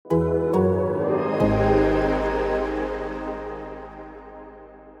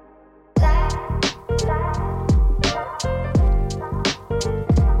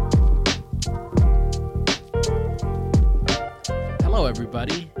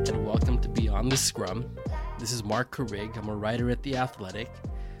and welcome to Beyond the Scrum. This is Mark Carrig. I'm a writer at The Athletic,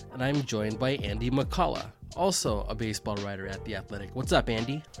 and I'm joined by Andy McCullough, also a baseball writer at The Athletic. What's up,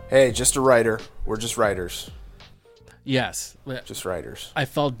 Andy? Hey, just a writer. We're just writers. Yes. Just writers. I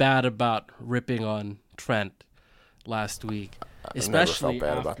felt bad about ripping on Trent last week. Especially never felt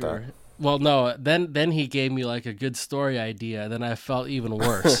bad about that. Well, no, then he gave me like a good story idea, then I felt even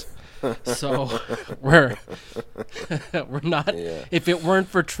worse. So we're not. Yeah. If it weren't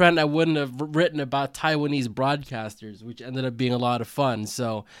for Trent, I wouldn't have written about Taiwanese broadcasters, which ended up being a lot of fun.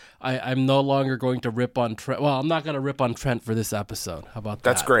 So I'm no longer going to rip on Trent. Well, I'm not going to rip on Trent for this episode. How about that?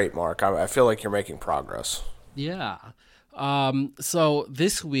 That's great, Mark. I feel like you're making progress. Yeah. So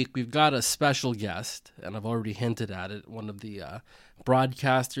this week we've got a special guest, and I've already hinted at it. One of the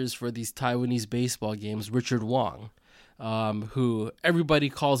broadcasters for these Taiwanese baseball games, Richard Wong. Who everybody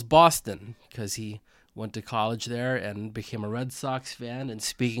calls Boston because he went to college there and became a Red Sox fan. And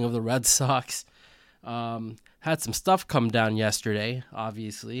speaking of the Red Sox, had some stuff come down yesterday,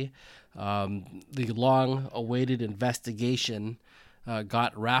 obviously. The long-awaited investigation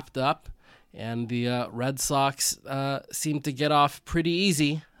got wrapped up, and the Red Sox seemed to get off pretty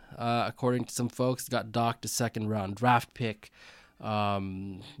easy, according to some folks. Got docked a second-round draft pick,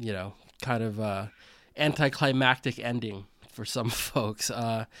 kind of... anticlimactic ending for some folks.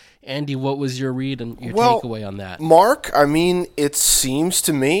 Andy, what was your read and your takeaway on that? Mark, I mean, it seems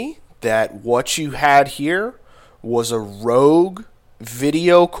to me that what you had here was a rogue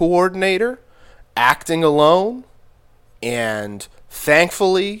video coordinator acting alone, and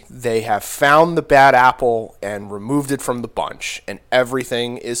thankfully they have found the bad apple and removed it from the bunch, and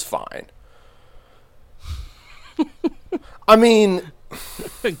everything is fine. I mean...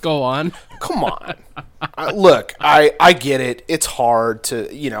 Go on. Come on. Look, I get it. It's hard to,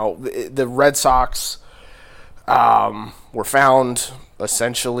 the Red Sox were found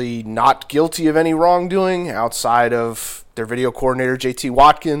essentially not guilty of any wrongdoing outside of their video coordinator, JT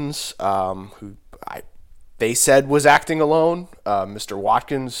Watkins, who they said was acting alone. Mr.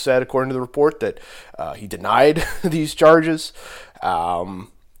 Watkins said, according to the report, that he denied these charges.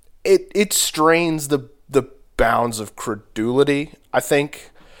 It strains the bounds of credulity, I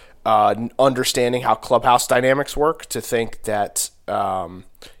think, understanding how clubhouse dynamics work, to think that,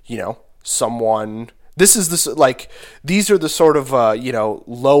 someone, these are the sort of,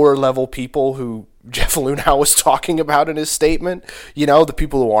 lower level people who Jeff Lunau was talking about in his statement, the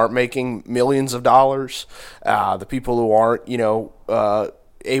people who aren't making millions of dollars, the people who aren't,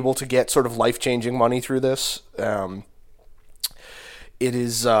 able to get sort of life-changing money through this. It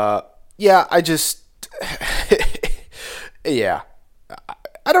is, I just, yeah,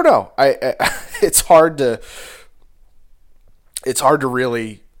 I don't know. It's hard to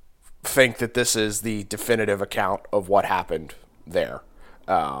really think that this is the definitive account of what happened there.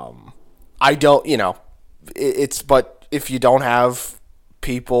 I don't, but if you don't have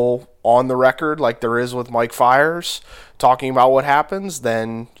people on the record like there is with Mike Fiers talking about what happens,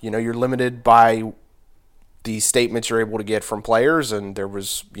 then, you're limited by the statements you're able to get from players, and there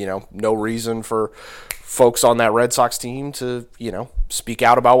was, no reason for folks on that Red Sox team to, speak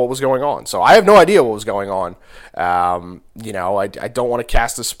out about what was going on. So I have no idea what was going on. I don't want to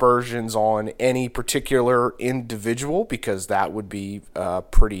cast aspersions on any particular individual because that would be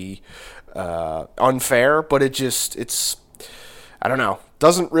pretty unfair, but it's, I don't know,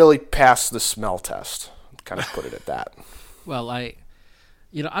 doesn't really pass the smell test. Kind of put it at that. Well,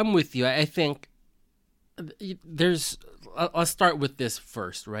 I'm with you. I think I'll start with this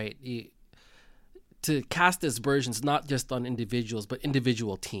first, right? To cast aspersions not just on individuals, but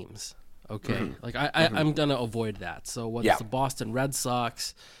individual teams, okay? Mm-hmm. I'm going to avoid that. So whether it's the Boston Red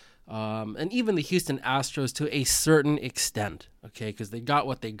Sox and even the Houston Astros to a certain extent, okay? Because they got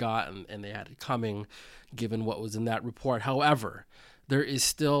what they got and they had it coming given what was in that report. However, there is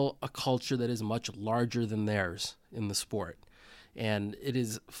still a culture that is much larger than theirs in the sport. And it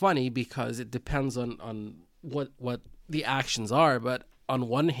is funny because it depends on what the actions are, but on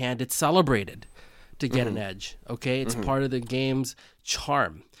one hand, it's celebrated to get an edge, okay? It's part of the game's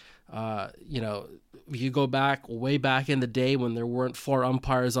charm. You go way back in the day when there weren't 4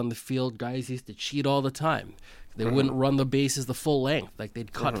 umpires on the field, guys used to cheat all the time. They wouldn't run the bases the full length. Like,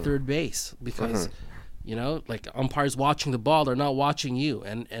 they'd cut third base because, umpires watching the ball, they're not watching you.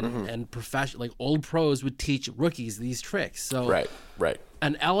 And like old pros would teach rookies these tricks. So right.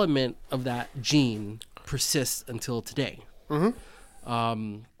 An element of that gene persists until today.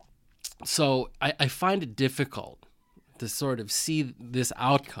 So I find it difficult to sort of see this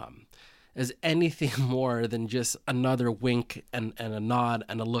outcome as anything more than just another wink and a nod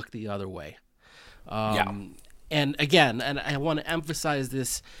and a look the other way. And again, and I want to emphasize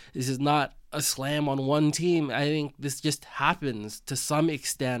this is not a slam on one team. I think this just happens to some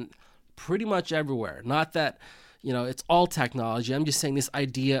extent pretty much everywhere. Not that, it's all technology. I'm just saying this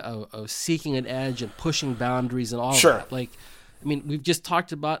idea of seeking an edge and pushing boundaries and all Sure. that. Like, I mean, we've just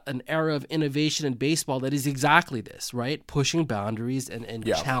talked about an era of innovation in baseball that is exactly this, right? Pushing boundaries and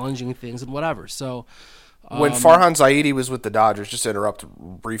challenging things and whatever. So when Farhan Zaidi was with the Dodgers, just to interrupt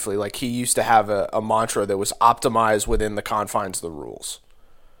briefly, like he used to have a mantra that was optimized within the confines of the rules.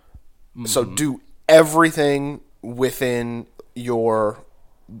 Mm-hmm. So do everything within you are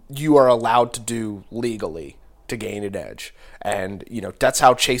allowed to do legally to gain an edge. And, that's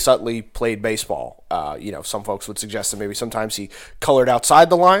how Chase Utley played baseball. Some folks would suggest that maybe sometimes he colored outside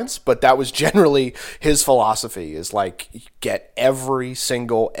the lines, but that was generally his philosophy, is like, get every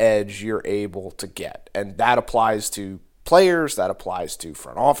single edge you're able to get. And that applies to players, that applies to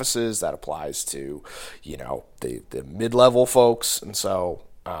front offices, that applies to, the mid-level folks. And so,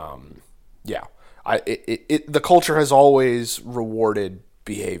 the culture has always rewarded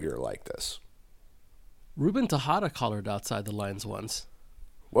behavior like this. Ruben Tejada colored outside the lines once.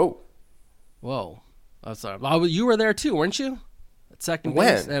 Whoa. I'm sorry. Well, you were there too, weren't you? At second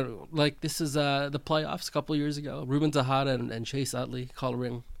base. This is the playoffs a couple of years ago. Ruben Tejada and Chase Utley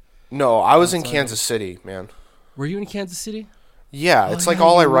coloring. No, I was in Kansas City, man. Were you in Kansas City? Yeah, it's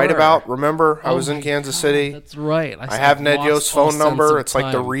all I write about. Remember, I was in Kansas City. That's right. I have Ned Yost's phone number. It's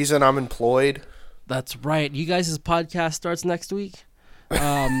like the reason I'm employed. That's right. You guys' podcast starts next week?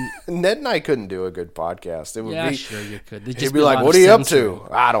 Ned and I couldn't do a good podcast. It would sure you could. He'd be like, "What are you up to?"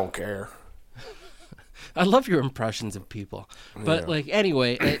 I don't care. I love your impressions of people. But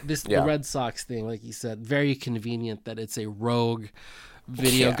anyway, the Red Sox thing, like you said, very convenient that it's a rogue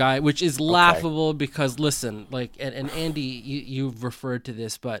video guy, which is laughable because listen, and Andy, you've referred to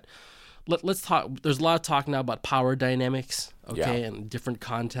this, but let's talk. There's a lot of talk now about power dynamics, and different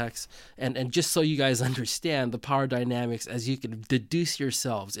contexts, and just so you guys understand the power dynamics, as you can deduce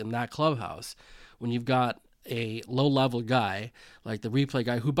yourselves in that clubhouse, when you've got a low-level guy like the replay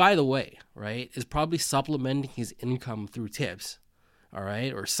guy, who, by the way, right, is probably supplementing his income through tips, all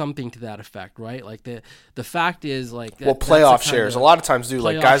right, or something to that effect, right? Like the fact is, playoff shares a lot of times do,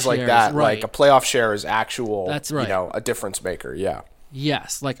 like guys like that, right. Like a playoff share is actual. That's right. A difference maker. Yeah.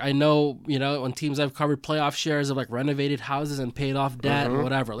 Yes, I know, on teams I've covered, playoff shares of renovated houses and paid off debt and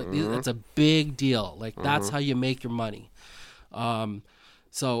whatever. It's a big deal. That's how you make your money. That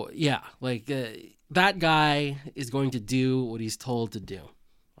guy is going to do what he's told to do.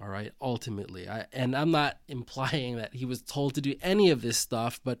 All right, ultimately. I'm not implying that he was told to do any of this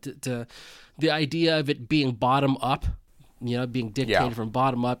stuff, but to the idea of it being bottom up, being dictated from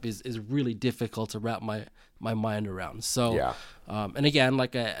bottom up is really difficult to wrap my mind around. So, and again,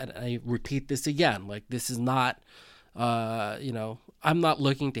 I repeat this again, this is not, I'm not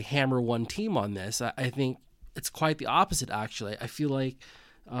looking to hammer one team on this. I think it's quite the opposite, actually. I feel like,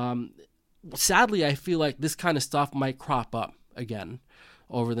 sadly, this kind of stuff might crop up again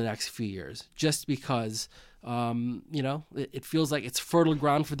over the next few years, just because, it feels like it's fertile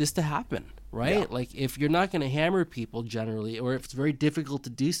ground for this to happen. Right? Yeah. If you're not going to hammer people generally, or if it's very difficult to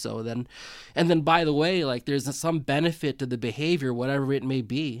do so, then by the way, there's some benefit to the behavior, whatever it may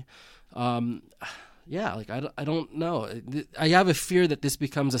be. I don't know. I have a fear that this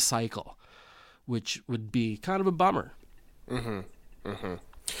becomes a cycle, which would be kind of a bummer. Mm-hmm. Mm-hmm.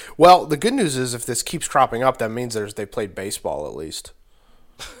 Well, the good news is if this keeps cropping up, that means they played baseball at least.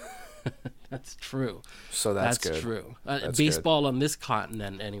 That's true. So that's good. True. Baseball good. On this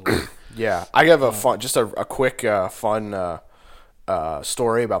continent, anyway. Yeah, I have a quick fun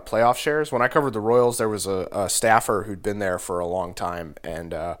story about playoff shares. When I covered the Royals, there was a staffer who'd been there for a long time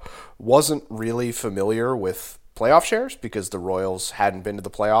and wasn't really familiar with playoff shares because the Royals hadn't been to the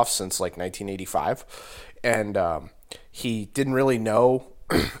playoffs since 1985, and he didn't really know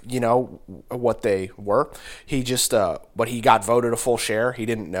what they were. He just, but he got voted a full share. He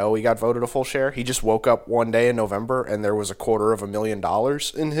didn't know he got voted a full share. He just woke up one day in November and there was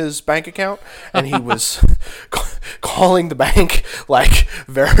 $250,000 in his bank account, and he was calling the bank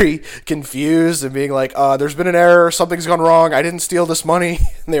very confused and being like, "There's been an error. Something's gone wrong. I didn't steal this money."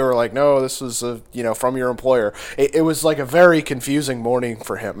 And they were like, "No, this was from your employer." It was a very confusing morning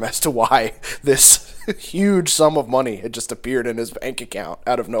for him as to why this huge sum of money had just appeared in his bank account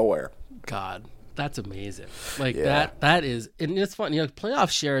out of nowhere. God, that's amazing. That is, and it's funny.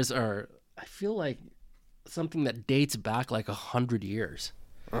 Playoff shares are, I feel like, something that dates back 100 years.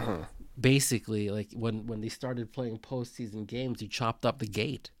 Uh-huh. Basically, when they started playing postseason games, you chopped up the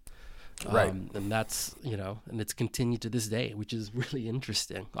gate. Right. And that's, and it's continued to this day, which is really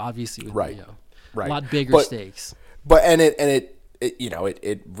interesting. Obviously, right. Right. A lot bigger stakes. But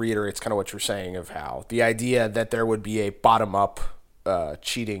it reiterates kind of what you're saying of how the idea that there would be a bottom-up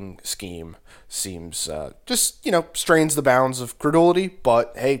cheating scheme seems just strains the bounds of credulity.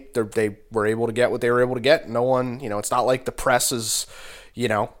 But hey, they were able to get what they were able to get. No one, it's not like the press is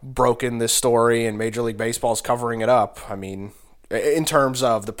broken this story and Major League Baseball is covering it up. I mean, in terms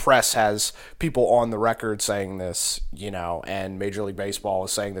of the press has people on the record saying this, and Major League Baseball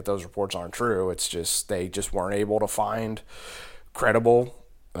is saying that those reports aren't true. It's just they just weren't able to find credible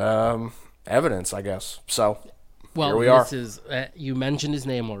evidence, I guess. So here we are. This is you mentioned his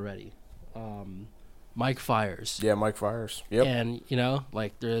name already, Mike Fiers. Yeah, Mike Fiers. Yep. And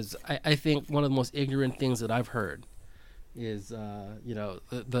there's I think one of the most ignorant things that I've heard is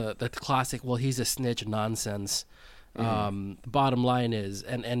the classic, well, he's a snitch nonsense. The bottom line is,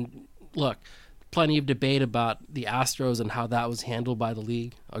 and look, plenty of debate about the Astros and how that was handled by the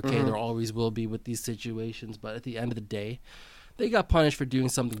league. Okay, there always will be with these situations, but at the end of the day, they got punished for doing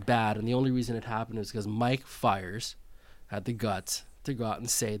something bad, and the only reason it happened was because Mike Fiers had the guts to go out and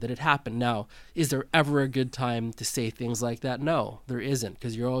say that it happened. Now, is there ever a good time to say things like that? No, there isn't,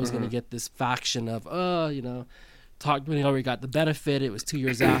 because you're always going to get this faction of, talk when he already got the benefit. It was 2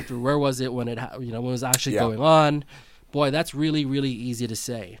 years after. Where was it when when it was actually going on? Boy, that's really, really easy to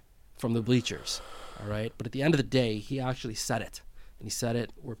say from the bleachers. All right, but at the end of the day, he actually said it, and he said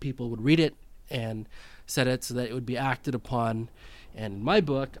it where people would read it and said it so that it would be acted upon. And in my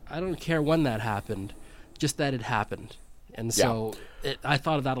book, I don't care when that happened, just that it happened. And so I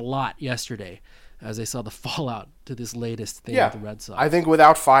thought of that a lot yesterday as I saw the fallout to this latest thing with the Red Sox. I think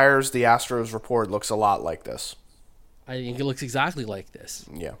without Fiers, the Astros report looks a lot like this. I think it looks exactly like this.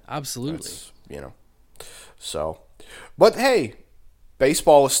 Yeah. Absolutely. So, but hey,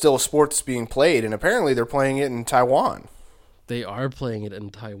 baseball is still a sport that's being played, and apparently they're playing it in Taiwan. They are playing it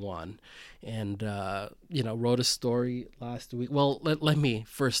in Taiwan. And, wrote a story last week. Well, let me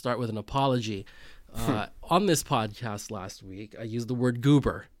first start with an apology. On this podcast last week, I used the word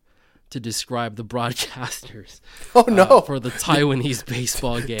goober to describe the broadcasters for the Taiwanese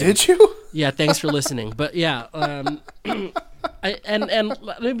baseball game. Did you? Yeah, thanks for listening. But yeah, and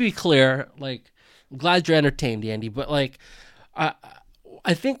let me be clear, I'm glad you're entertained, Andy, but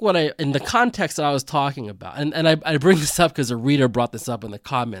I think in the context that I was talking about, and I bring this up because a reader brought this up in the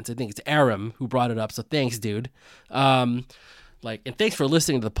comments. I think it's Aram who brought it up, so thanks, dude. And thanks for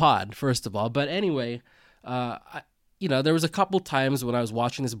listening to the pod, first of all. But anyway, there was a couple times when I was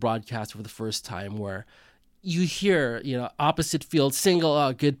watching this broadcast for the first time where you hear, opposite field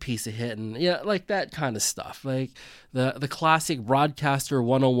single, good piece of hit, and that kind of stuff. Like the classic broadcaster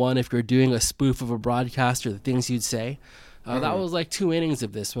 101, if you're doing a spoof of a broadcaster, the things you'd say. That was like 2 innings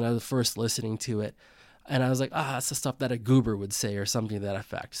of this when I was first listening to it. And I was like, that's the stuff that a goober would say or something to that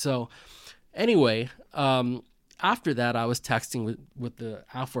effect. So anyway, after that, I was texting with the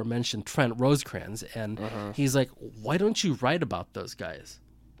aforementioned Trent Rosecrans, and he's like, why don't you write about those guys?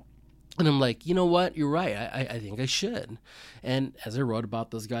 And I'm like, you know what? You're right. I think I should. And as I wrote about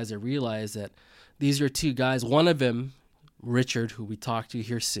those guys, I realized that these are 2 guys. One of them, Richard, who we talk to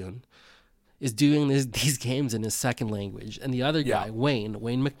here soon, is doing these games in his second language. And the other guy, Wayne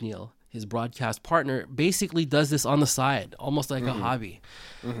McNeil, his broadcast partner, basically does this on the side, almost like a hobby.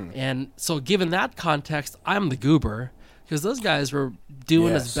 And so given that context, I'm the goober, because those guys were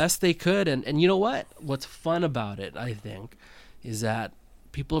doing as best they could. And you know what? What's fun about it, I think, is that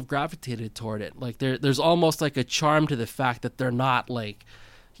people have gravitated toward it. There's almost like a charm to the fact that they're not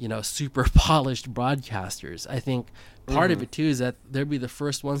super polished broadcasters. I think part of it too is that they'll be the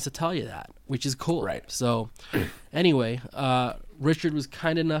first ones to tell you that, which is cool. Right. So anyway, Richard was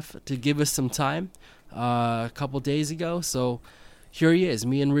kind enough to give us some time a couple days ago. So here he is,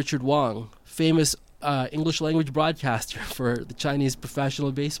 me and Richard Wong, famous English language broadcaster for the Chinese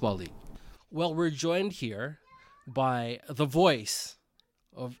Professional Baseball League. Well, we're joined here by the voice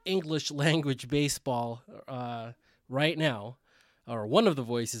of English language baseball right now, or one of the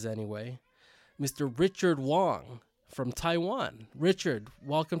voices anyway, Mr. Richard Wong from Taiwan. Richard,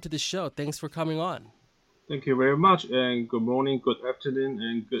 welcome to the show. Thanks for coming on. Thank you very much, and good morning, good afternoon,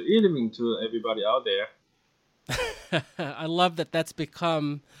 and good evening to everybody out there. I love that that's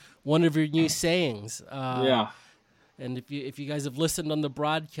become one of your new sayings. And if you guys have listened on the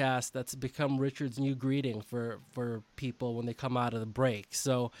broadcast, that's become Richard's new greeting for people when they come out of the break.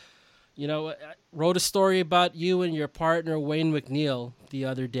 So, I wrote a story about you and your partner, Wayne McNeil, the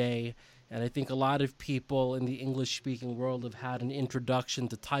other day. And I think a lot of people in the English-speaking world have had an introduction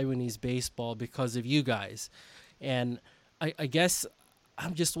to Taiwanese baseball because of you guys. And I guess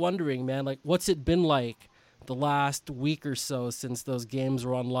I'm just wondering, man, what's it been like the last week or so since those games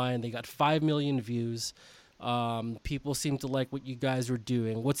were online. They got 5 million views. People seem to like what you guys were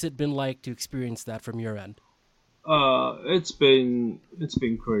doing. What's it been like to experience that from your end? It's been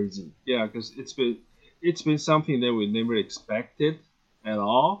crazy. Yeah, because it's been something that we never expected at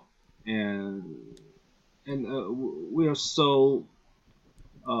all, and we are so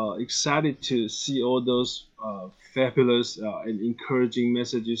excited to see all those fabulous and encouraging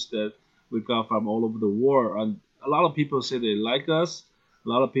messages that we got from all over the world. And a lot of people say they like us. A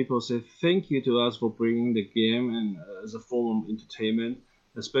lot of people say thank you to us for bringing the game and as a form of entertainment,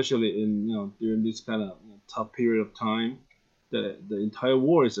 especially in during this kind of tough period of time. The entire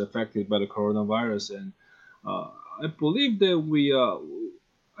world is affected by the coronavirus, and uh, I believe that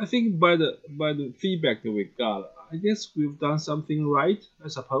I think by the feedback that we got, I guess we've done something right, I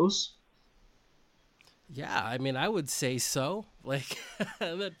suppose. Yeah, I mean, I would say so. Like,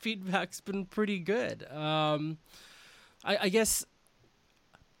 that feedback's been pretty good. I guess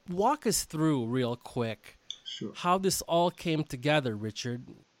walk us through real quick Sure. how this all came together, Richard.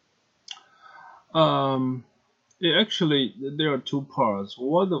 Um, yeah, actually, there are two parts.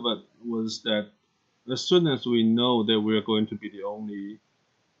 One of it was that as soon as we know that we're going to be the only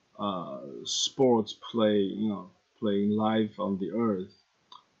sports playing live on the earth,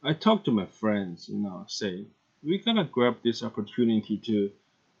 I talked to my friends, saying we gotta grab this opportunity to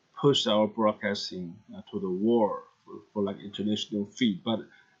push our broadcasting to the world for like international feed. But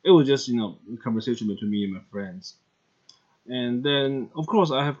it was just a conversation between me and my friends. And then, of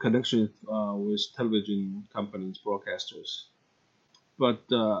course, I have connections with television companies, broadcasters. But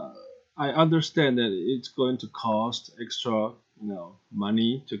I understand that it's going to cost extra,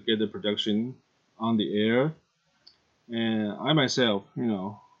 money to get the production on the air. And I myself,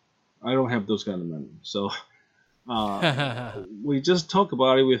 I don't have those kind of money. So we just talked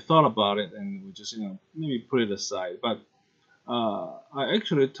about it, we thought about it, and we just, maybe put it aside. But I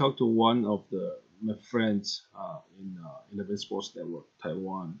actually talked to one of my friends in the Sports Network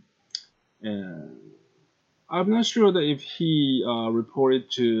Taiwan, and I'm not sure that if he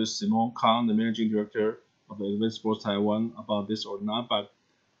reported to Simon Kang, the managing director of the Advanced Sports Taiwan, about this or not. But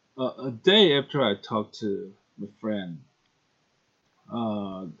a day after I talked to my friend,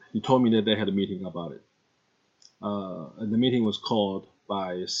 he told me that they had a meeting about it. And the meeting was called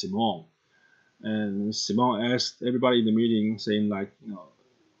by Simon, and Simon asked everybody in the meeting, saying like,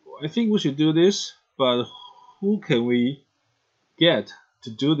 I think we should do this, but who can we get to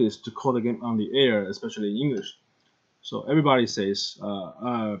do this to call the game on the air, especially in English? So everybody says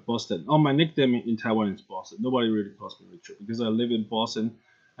Boston. Oh, my nickname in Taiwan is Boston. Nobody really calls me Richard because I live in Boston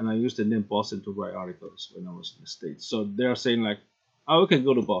and I used the name Boston to write articles when I was in the States. So they're saying like, oh, we can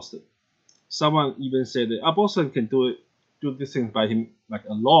go to Boston. Someone even said that Boston can do this thing by him like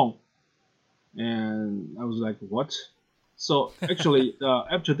alone. And I was like, what? So actually,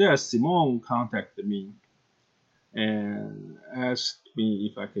 after that, Simone contacted me and asked me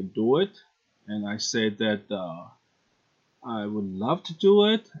if I can do it, and I said that I would love to do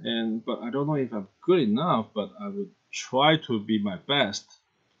it, but I don't know if I'm good enough, but I would try to be my best.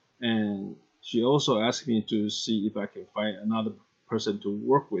 And she also asked me to see if I can find another person to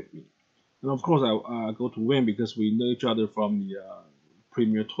work with me. And of course, I go to Wayne because we know each other from the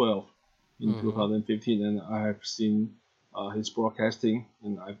Premier 12 in Mm-hmm. 2015, and I have seen his broadcasting,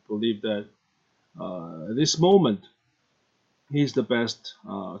 and I believe that at this moment he's the best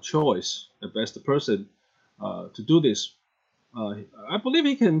choice, the best person to do this. Uh, I believe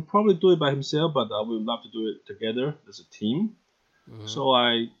he can probably do it by himself, but we would love to do it together as a team. Mm-hmm. So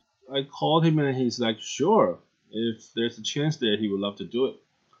I called him and he's like, sure, if there's a chance there, he would love to do it.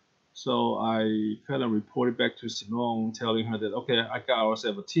 So I kind of reported back to Simone, telling her that okay, I got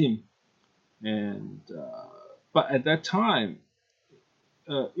ourselves a team, and but at that time,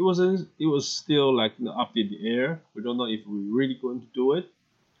 it was still like up in the air. We don't know if we're really going to do it.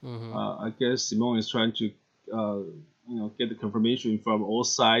 Mm-hmm. I guess Simone is trying to get the confirmation from all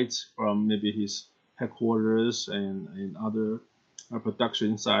sides, from maybe his headquarters and other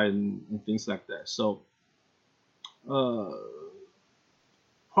production side and things like that. So uh,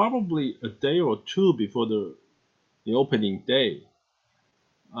 probably a day or two before the opening day,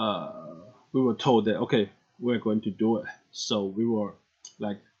 uh, we were told that okay, we're going to do it. So we were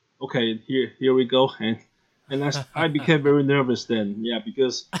like, okay, here we go, and I became very nervous then, yeah,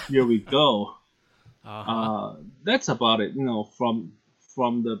 because here we go. Uh-huh. That's about it. From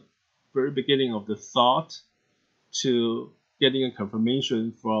the very beginning of the thought to getting a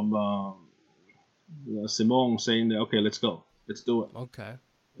confirmation from Simone saying that okay, let's go, let's do it. Okay.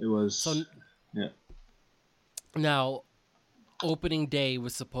 It So was yeah. now opening day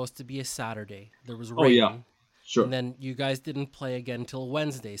was supposed to be a Saturday. There was Oh yeah, rain. Sure. And then you guys didn't play again till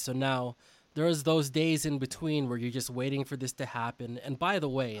Wednesday. So now there's those days in between where you're just waiting for this to happen. And by the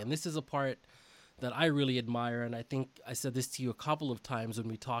way, and this is a part that I really admire, and I think I said this to you a couple of times when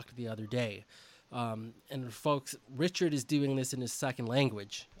we talked the other day. And folks, Richard is doing this in his second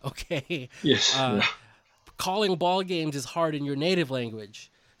language. Okay, Yes. Yeah. calling ball games is hard in your native language,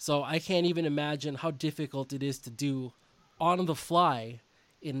 so I can't even imagine how difficult it is to do on the fly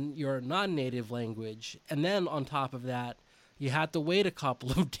in your non-native language. And then on top of that, you had to wait a couple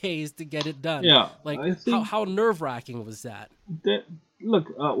of days to get it done. Yeah, Like, I think how nerve-wracking was that? that look,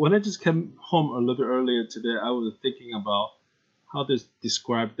 when I just came home a little earlier today, I was thinking about how to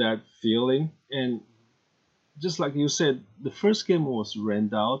describe that feeling. And just like you said, the first game was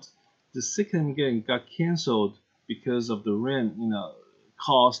rained out. The second game got canceled because of the rain.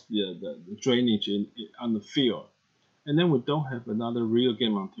 Caused the drainage on the field. And then we don't have another real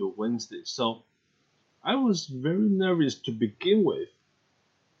game until Wednesday. So I was very nervous to begin with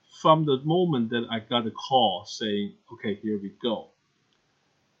from the moment that I got a call saying, okay, here we go.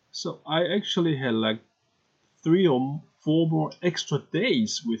 So I actually had like 3 or 4 more extra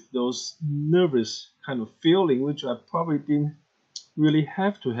days with those nervous kind of feeling, which I probably didn't really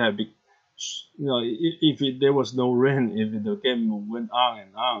have to have. If there was no rain, if the game went on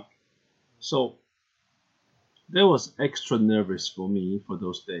and on. So that was extra nervous for me for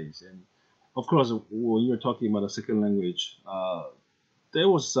those days. And of course, when you're talking about a second language, there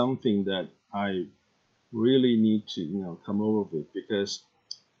was something that I really need to come over with, because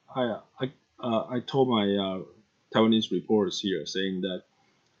I told my Taiwanese reporters here saying that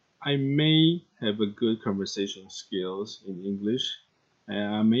I may have a good conversation skills in English,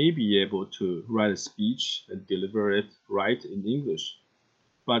 and I may be able to write a speech and deliver it right in English,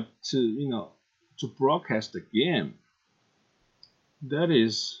 but to broadcast the game, that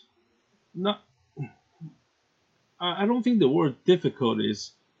is not. I don't think the word difficult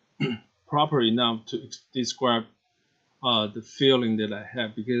is proper enough to describe the feeling that I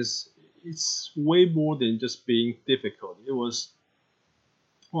have, because it's way more than just being difficult. It was,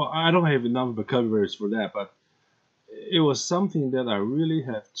 well, I don't have enough vocabularies for that, but it was something that I really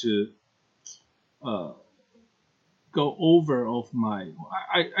have to uh, go over of my.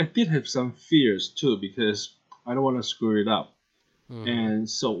 I did have some fears too, because I don't want to screw it up. And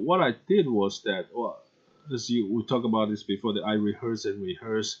so what I did was that, well, we talked about this before, that I rehearsed and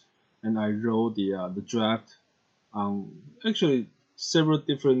rehearsed, and I wrote the draft on actually several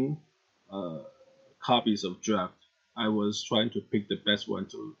different uh, copies of draft. I was trying to pick the best one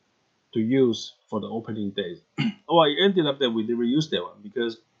to use for the opening days. Oh, it ended up that we never used that one,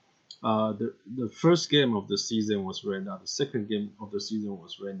 because the first game of the season was rained out. The second game of the season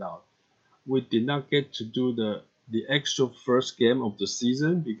was rained out. We did not get to do the actual first game of the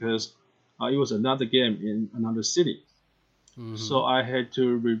season, because it was another game in another city. So I had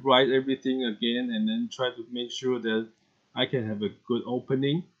to rewrite everything again, and then try to make sure that I can have a good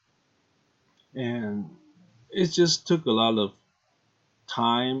opening. And it just took a lot of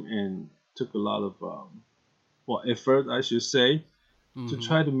time, and took a lot of effort, I should say, to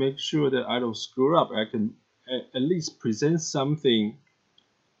try to make sure that I don't screw up. I can at least present something.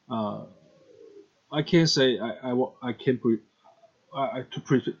 Uh, I can't say I can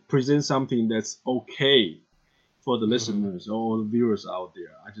present something that's okay for the listeners or the viewers out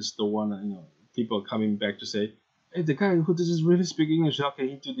there. I just don't want to, people coming back to say, hey, the guy who doesn't really speak English, how can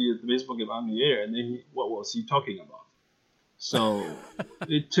he do the baseball game on the air? And then what was he talking about? So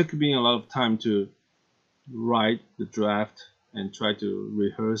it took me a lot of time to write the draft and try to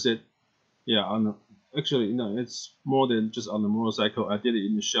rehearse it. Yeah, actually, it's more than just on the motorcycle. I did it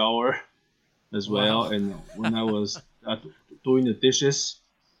in the shower as well, and when I was doing the dishes.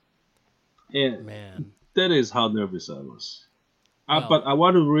 And Man, that is how nervous I was. Well- But I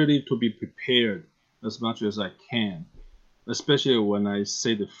wanted really to be prepared as much as I can, especially when I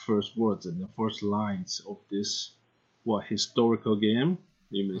say the first words and the first lines of this historical game,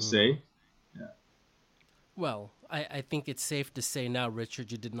 you may say. well, I think it's safe to say now,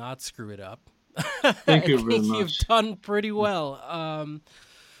 Richard, you did not screw it up. Thank you I very think much. you've done pretty well.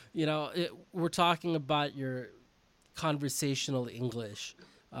 We're talking about your conversational English.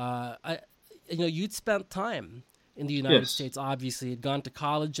 You'd spent time in the United Yes. States. Obviously, you'd gone to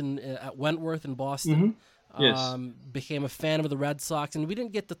college at Wentworth in Boston. Yes. Became a fan of the Red Sox, and we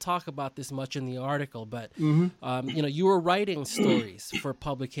didn't get to talk about this much in the article, but you were writing stories for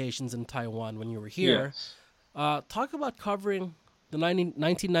publications in Taiwan when you were here. Yes. Talk about covering the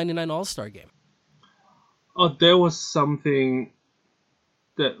 1999 All-Star Game. Oh, there was something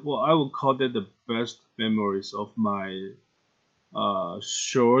that, well, I would call that the best memories of my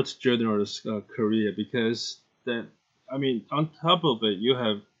short journalist career, because that, I mean, on top of it, you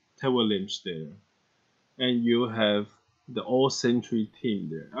have Ted Williams there, and you have the All Century team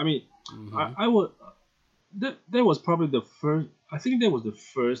there. I mean, Mm-hmm. I would that was probably the first. I think that was the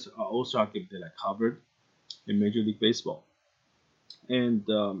first All Star game that I covered in Major League Baseball, and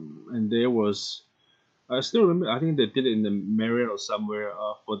there was. I still remember. I think they did it in the Marriott or somewhere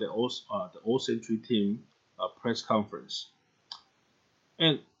for the All Century team press conference.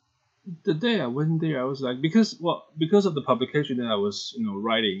 And the day I went there, I was like, because of the publication that I was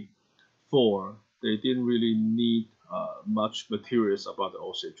writing for, they didn't really need much materials about the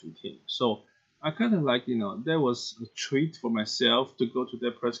All Century team. So I kind of like that was a treat for myself to go to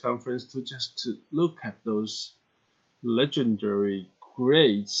that press conference to just to look at those legendary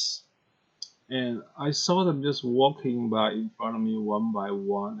greats, and I saw them just walking by in front of me one by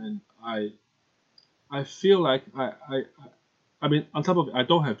one, and I feel like I mean, on top of it, I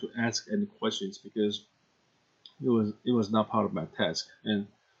don't have to ask any questions because it was not part of my task. And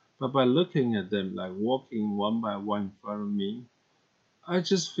but by looking at them like walking one by one in front of me, I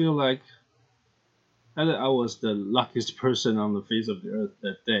just feel like that I was the luckiest person on the face of the earth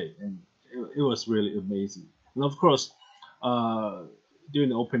that day, and it was really amazing. And of course, uh, during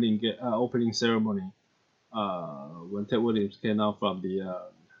the opening ceremony, when Ted Williams came out from the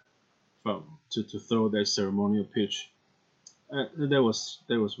from to throw that ceremonial pitch, that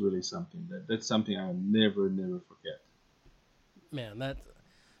was really something. That's something I'll never forget. Man, that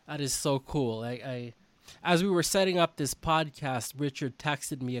is so cool. As we were setting up this podcast, Richard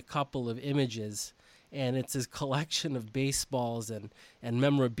texted me a couple of images, and it's his collection of baseballs and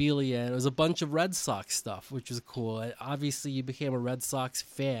memorabilia. And it was a bunch of Red Sox stuff, which was cool. Obviously, you became a Red Sox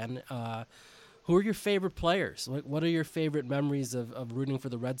fan. Who are your favorite players? What are your favorite memories of rooting for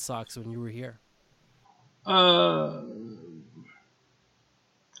the Red Sox when you were here? Uh,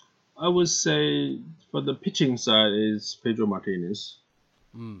 I would say for the pitching side is Pedro Martinez,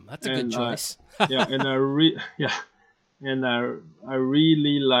 That's a good and choice. yeah, and yeah, and I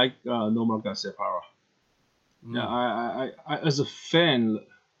really like Nomar Garcia Parra. Yeah, Mm, as a fan,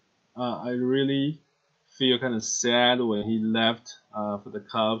 I really feel kind of sad when he left for the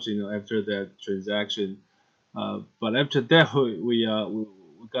Cubs. After that transaction. But after that, we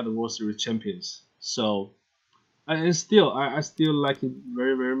got the World Series champions. So and still, I still like him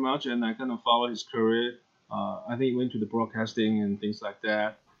very very much, and I kind of follow his career. I think he went to the broadcasting and things like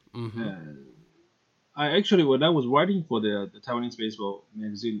that. mm-hmm. And I actually, when I was writing for the Taiwanese baseball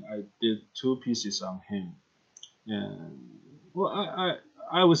magazine, I did two pieces on him. And well,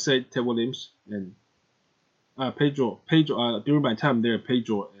 I would say Ted Williams and Pedro. During my time there,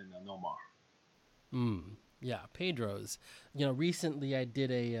 Pedro and Nomar. Yeah, Pedro's. Recently I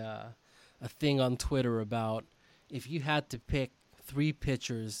did a thing on Twitter about if you had to pick three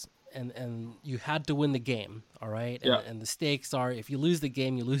pitchers and you had to win the game, all right? And, Yeah. and the stakes are if you lose the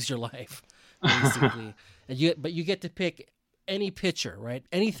game, you lose your life, basically. But you get to pick any pitcher, right?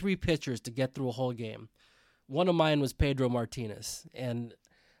 Any three pitchers to get through a whole game. One of mine was Pedro Martinez, and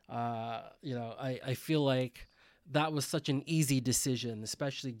I feel like that was such an easy decision,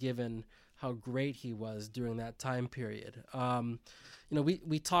 especially given how great he was during that time period.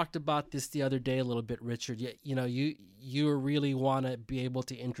 We talked about this the other day a little bit, Richard. You really want to be able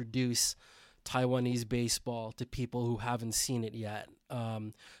to introduce Taiwanese baseball to people who haven't seen it yet.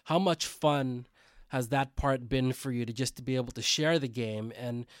 How much fun has that part been for you to be able to share the game?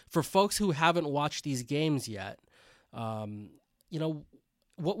 And for folks who haven't watched these games yet,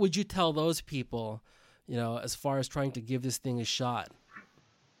 what would you tell those people, as far as trying to give this thing a shot?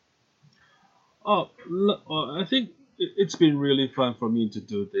 I think it's been really fun for me to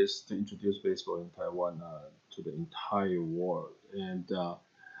do this to introduce baseball in Taiwan to the entire world, and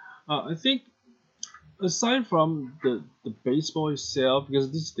I think aside from the baseball itself,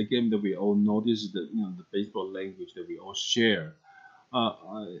 because this is the game that we all know, this is the baseball language that we all share.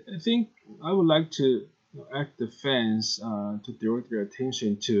 I think I would like to ask the fans to direct their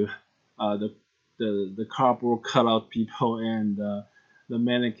attention to the cardboard cutout people and the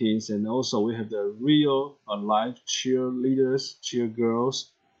mannequins, and also we have the real live cheerleaders, cheer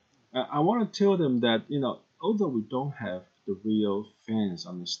girls. I want to tell them that although we don't have the real fans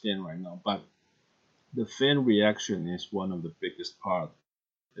on the stand right now, but the fan reaction is one of the biggest part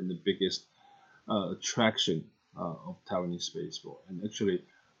and the biggest attraction of Taiwanese baseball. And actually,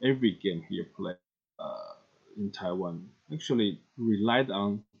 every game here played uh, in Taiwan actually relied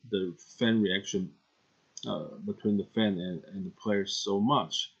on the fan reaction between the fan and the players so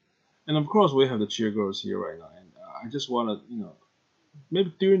much. And of course, we have the cheer girls here right now. And I just want to,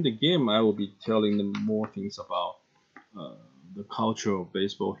 maybe during the game, I will be telling them more things about uh, the culture of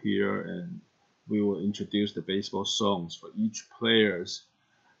baseball here, and, and the players so much. And of course, we have the cheer girls here right now. And I just want to, maybe during the game, I will be telling them more things about the culture of baseball here, and, and the players so much. And we will introduce the baseball songs for each players,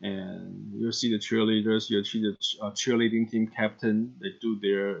 and you'll see the cheerleaders, you'll see the cheerleading team captain. They do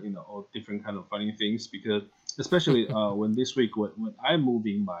their all different kind of funny things because especially when this week when I'm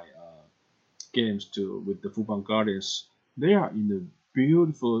moving my games to with the Fubon Guardians, they are in a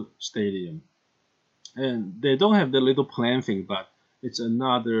beautiful stadium, and they don't have the little plan thing, but it's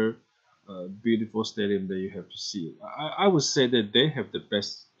another beautiful stadium that you have to see. I would say that they have the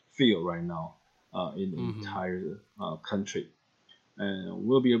best field right now in the entire country, and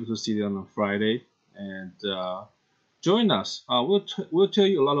we'll be able to see them on Friday. And join us. We'll tell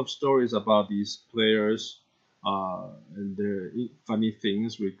you a lot of stories about these players and their funny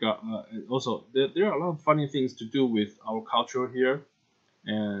things. We got and also there are a lot of funny things to do with our culture here,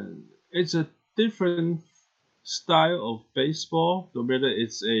 and it's a different style of baseball. No matter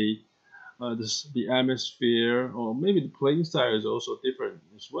it's the atmosphere or maybe the playing style is also different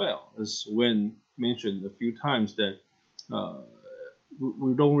as well. As Wen mentioned a few times that uh,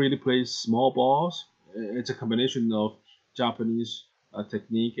 we don't really play small balls. It's a combination of Japanese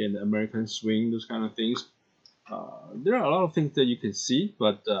technique and American swing, those kind of things. There are a lot of things that you can see,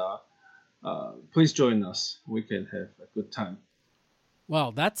 but please join us. We can have a good time.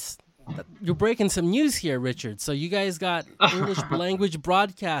 Well, you're breaking some news here, Richard. So you guys got English language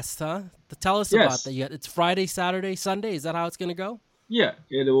broadcasts, huh? Tell us about Yes. that. It's Friday, Saturday, Sunday. Is that how it's going to go? Yeah,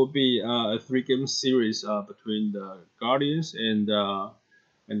 it will be a three-game series between the Guardians and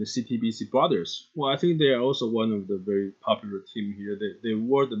the CTBC Brothers. Well, I think they are also one of the very popular team here. They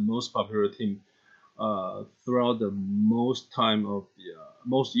were the most popular team throughout the most time of the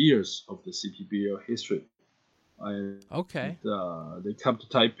most years of the CPBL history. And Okay. they come to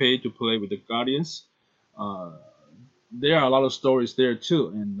Taipei to play with the Guardians. Uh, there are a lot of stories there too,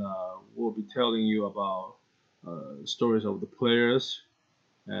 and we'll be telling you about stories of the players,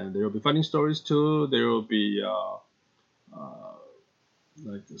 and there will be funny stories too. There will be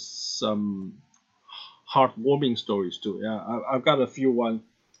like some heartwarming stories too. Yeah, I've got a few one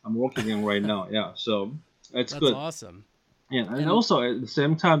I'm working on right now. Yeah, so it's That's good. awesome. Yeah, and And also at the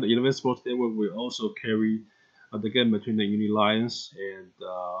same time, the 11 Sports Network will also carry the game between the Uni Lions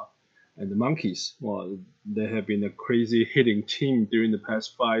and the Monkeys. Well, they have been a crazy hitting team during the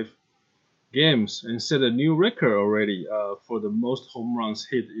past 5 games and set a new record already for the most home runs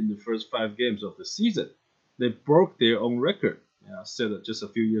hit in the first 5 games of the season. They broke their own record, set it just a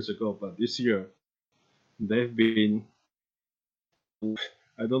few years ago, but this year they've been,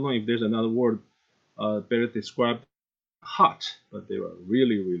 I don't know if there's another word better described, hot, but they were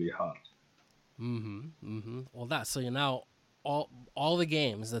really, really hot. well, so you're now all the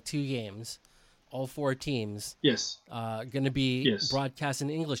games, the 2 games, all 4 teams, Yes, going to be yes, broadcast in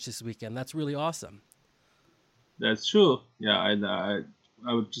English this weekend. That's really awesome. that's true. Yeah, and I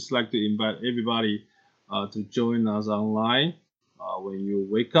would just like to invite everybody to join us online when you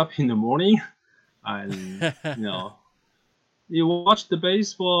wake up in the morning and you watch the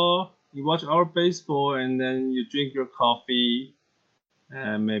baseball, you watch our baseball, and then you drink your coffee,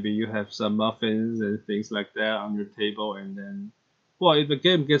 and maybe you have some muffins and things like that on your table, and then, well, if the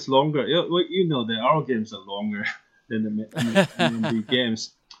game gets longer, you know that our games are longer than the MLB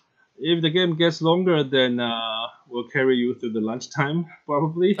games. If the game gets longer, then we'll carry you through the lunchtime,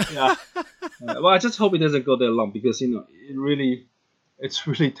 probably. Yeah. Well, I just hope it doesn't go that long because it's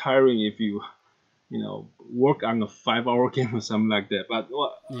really tiring if you work on a 5 hour game or something like that. But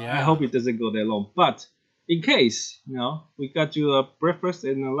well, I Yeah. hope it doesn't go that long. But in case, we got you a breakfast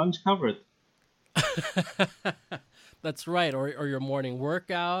and a lunch covered. That's right, or your morning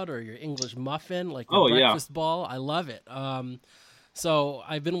workout, or your English muffin, like your Oh yeah, breakfast ball. I love it. So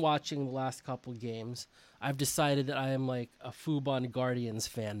I've been watching the last couple games. I've decided that I am like a Fubon Guardians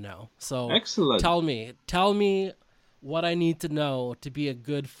fan now. So excellent. tell me what I need to know to be a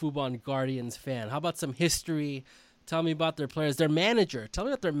good Fubon Guardians fan. How about some history? Tell me about their players, their manager. Tell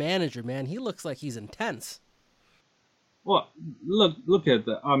me about their manager, man. He looks like he's intense. Well, look at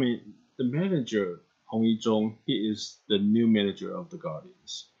the manager Hong Yi-jong. He is the new manager of the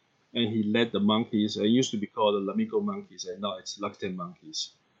Guardians, and he led the Monkeys. It used to be called the Lamigo Monkeys, and now it's Luckton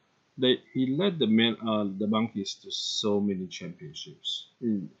Monkeys. He led the Monkeys to so many championships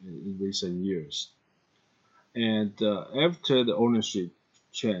in recent years. And after the ownership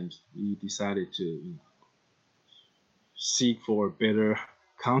changed, he decided to seek for a better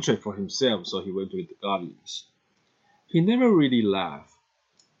contract for himself. So he went to the Guardians. He never really laughed.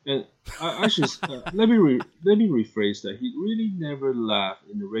 And I should let me rephrase that. He really never laughed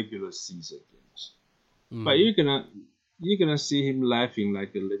in the regular season games. But Mm, you're gonna see him laughing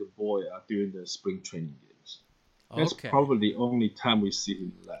like a little boy during the spring training games. That's okay. probably the only time we see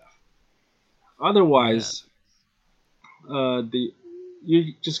him laugh. Man. Otherwise, the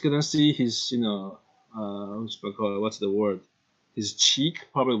you're just gonna see his, what's the word? His cheek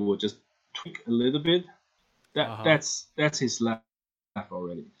probably will just tweak a little bit. Uh That huh. that's his laugh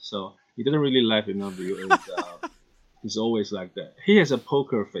already. So he doesn't really laugh in our view, and he's always like that. He has a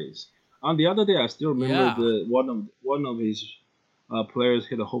poker face. On the other day, I still remember Yeah. the one of his players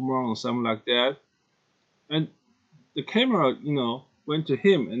hit a home run or something like that, and the camera, went to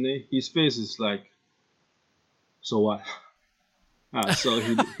him, and then his face is like, so what? So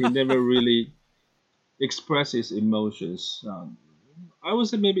he never really expressed his emotions. I would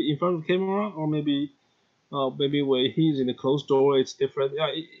say maybe in front of the camera, or maybe where he's in a closed door, it's different. Yeah,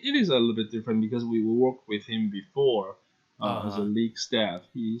 it is a little bit different because we worked with him before Uh as a huh. league staff.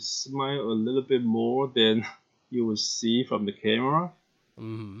 He smiled a little bit more than you would see from the camera.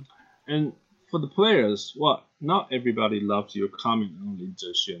 Mm-hmm. And for the players, well, not everybody loves your comment on Lin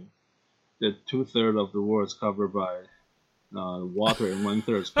Zexuan. The 2/3 of the world is covered by water and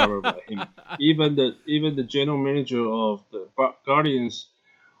 1/3 is covered by him. Even the general manager of the Guardians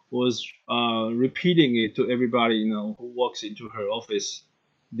was repeating it to everybody who walks into her office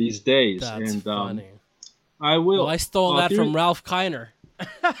these days. That's And funny. I Well, will I stole that during from Ralph Kiner.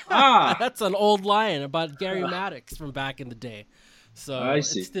 ah That's an old line about Gary Maddox from back in the day. I So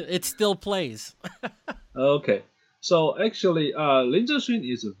see. it still plays. Okay, so actually, Lin Zexuan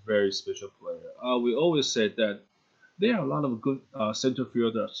is a very special player. We always said that there are a lot of good center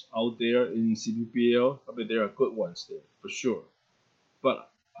fielders out there in CPBL. I mean, there are good ones there for sure. But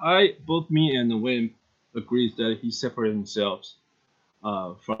both me and Wayne agrees that he separated himself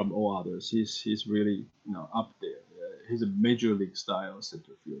from all others. He's really up there. He's a major league style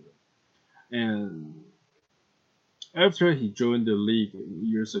center fielder. And after he joined the league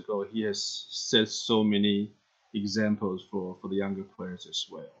years ago, he has set so many examples for the younger players as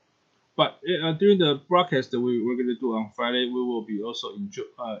well. But during the broadcast that we're going to do on Friday, we will be also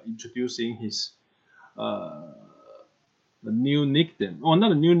introducing his uh, a new nickname. Oh,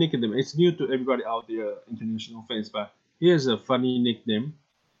 not a new nickname. It's new to everybody out there, international fans. But he has a funny nickname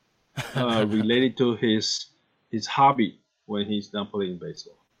related to his hobby when he's not playing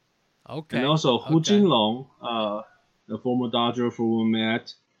baseball. And Okay. also Hu Okay. Jinlong, the former Dodger, former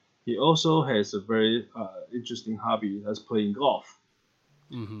Met, he also has a very interesting hobby as playing golf.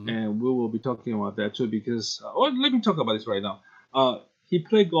 Mm-hmm. And we will be talking about that too because, let me talk about this right now. He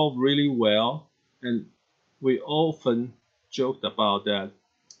played golf really well, and we often joked about that.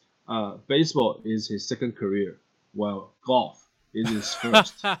 Baseball is his second career, while golf is his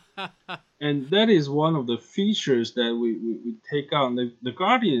first. And that is one of the features that we take on. The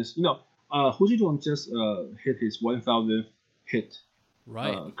Guardians, Hu Jidong just hit his 1,000th hit,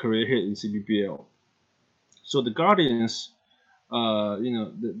 Right. career hit in CBBL. So the Guardians,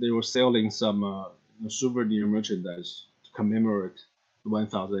 they were selling some souvenir merchandise to commemorate the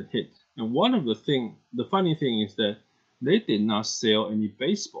 1,000 hit. And the funny thing is that they did not sell any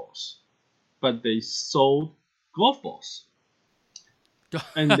baseballs, but they sold golf balls,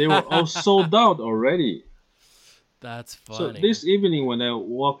 and they were all sold out already. That's So funny. this evening, when I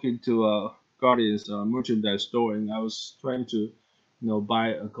walked into a Guardians merchandise store, and I was trying to, buy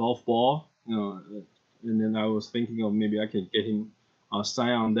a golf ball, and then I was thinking of maybe I can get him a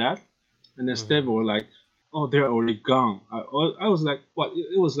sign on that, and instead Mm-hmm. were like, oh, they're already gone. I was like, what?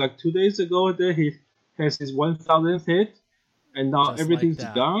 It was like 2 days ago that he has his 1,000th hit, and now Just like everything's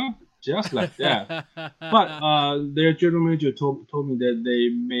that. gone, just like that. But their general manager told me that they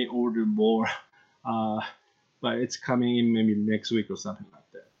may order more, uh, but it's coming in maybe next week or something like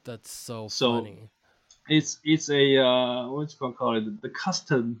that. That's so So funny. it's a what's you gonna call it? The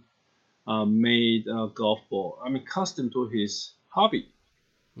custom made golf ball. I mean, custom to his hobby.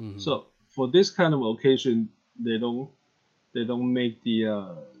 Mm-hmm. So for this kind of occasion, they don't make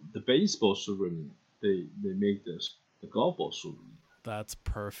the baseball souvenir. They make the golf ball souvenir. That's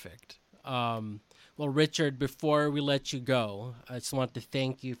perfect. Well, Richard, before we let you go, I just want to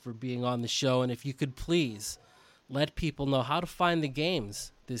thank you for being on the show. And if you could please let people know how to find the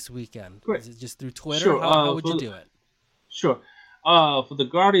games this weekend. Great. Is it just through Twitter? Sure. How would you do it? Sure. For the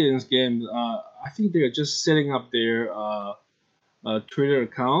Guardians game, I think they're just setting up their Twitter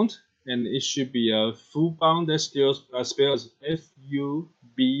account, and it should be Fubon. That still spells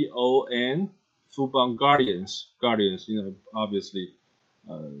FUBON. Fubon Guardians. Guardians. Obviously,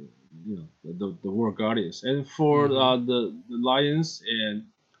 uh, the word Guardians. And for Mm-hmm. the Lions and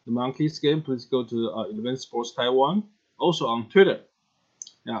the Monkeys game, please go to Event Sports Taiwan. Also on Twitter.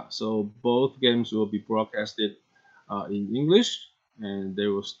 Yeah, so both games will be broadcasted in English, and they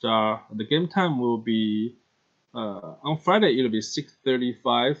will start. The game time will be on Friday. It'll be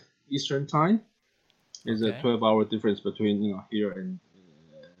 6:35 Eastern time, It's a 12-hour difference between here and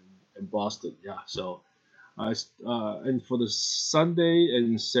Boston. Yeah, so and for the Sunday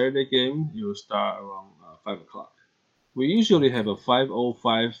and Saturday game, you will start around 5 o'clock. We usually have a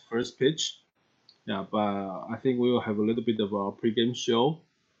 5:05 first pitch. Yeah, but I think we will have a little bit of our pregame show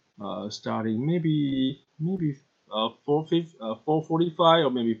starting maybe 4:45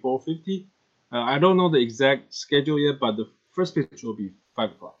 or maybe 4:50. I don't know the exact schedule yet, but the first pitch will be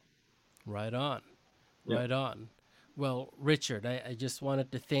 5 o'clock. Right on. Yeah. Right on. Well, Richard, I just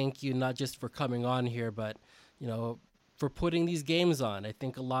wanted to thank you not just for coming on here, but for putting these games on. I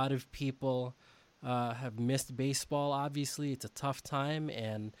think a lot of people have missed baseball. Obviously, it's a tough time,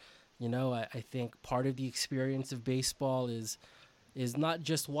 and I think part of the experience of baseball is not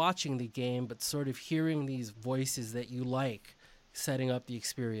just watching the game, but sort of hearing these voices that you like, setting up the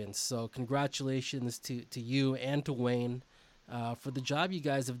experience. So congratulations to you and to Wayne for the job you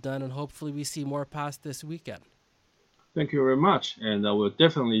guys have done, and hopefully we see more past this weekend. Thank you very much, and I will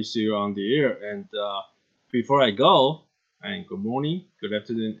definitely see you on the air. And before I go, and good morning, good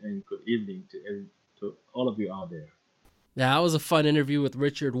afternoon, and good evening to all of you out there. Yeah, that was a fun interview with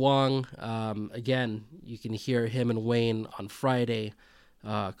Richard Wong. Again, you can hear him and Wayne on Friday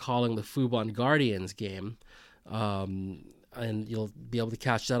calling the Fubon Guardians game, and you'll be able to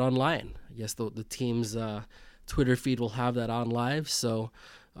catch that online. I guess the team's Twitter feed will have that on live, so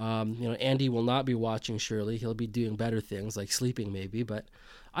Andy will not be watching, surely. He'll be doing better things, like sleeping maybe, but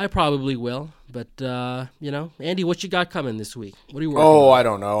I probably will. But, Andy, what you got coming this week? What are you working on? I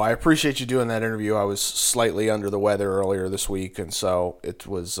don't know. I appreciate you doing that interview. I was slightly under the weather earlier this week, and so it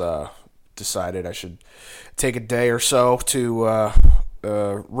was decided I should take a day or so to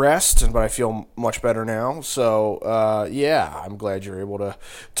rest, but I feel much better now. So, I'm glad you're able to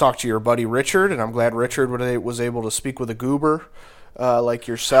talk to your buddy Richard, and I'm glad Richard was able to speak with a goober like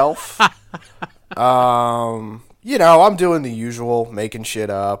yourself. I'm doing the usual, making shit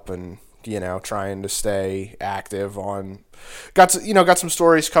up and, trying to stay active on. Got some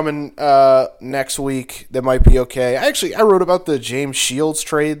stories coming next week that might be okay. I wrote about the James Shields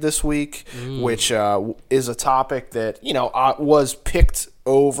trade this week, which is a topic that, was picked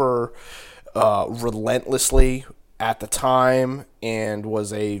over relentlessly at the time and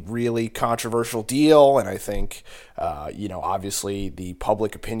was a really controversial deal. And I think, obviously the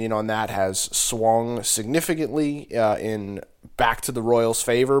public opinion on that has swung significantly in back to the Royals'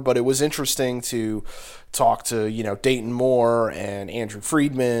 favor. But it was interesting to talk to, Dayton Moore and Andrew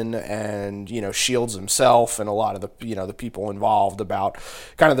Friedman and, Shields himself and a lot of the people involved about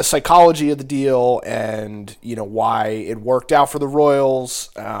kind of the psychology of the deal and, why it worked out for the Royals,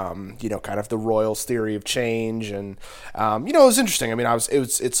 kind of the Royals' theory of change. And, it was interesting. I mean,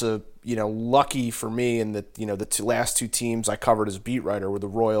 it's lucky for me in that, the last two teams I covered as a beat writer were the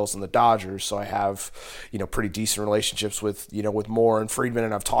Royals and the Dodgers. So I have, pretty decent relationships with Moore and Friedman,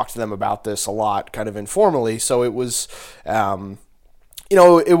 and I've talked to them about this a lot kind of informally. So it was, I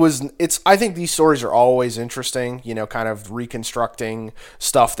think these stories are always interesting, kind of reconstructing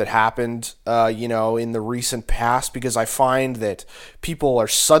stuff that happened, in the recent past, because I find that people are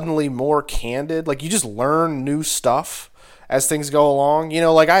suddenly more candid. Like, you just learn new stuff as things go along.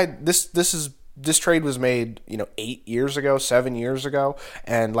 This trade was made, 8 years ago, 7 years ago.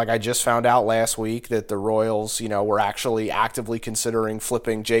 And I just found out last week that the Royals, were actually actively considering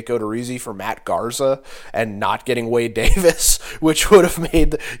flipping Jake Odorizzi for Matt Garza and not getting Wade Davis, which would have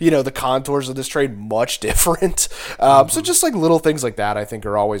made, the contours of this trade much different. So just little things like that, I think,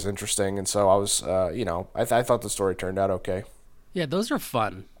 are always interesting. And so I was, I thought the story turned out okay. Yeah, those are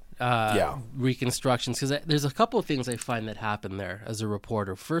fun. Reconstructions, because there's a couple of things I find that happen there as a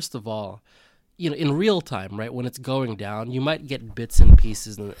reporter. First of all, in real time, right, when it's going down, you might get bits and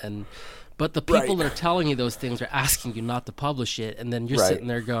pieces, but the people that are telling you those things are asking you not to publish it, and then you're sitting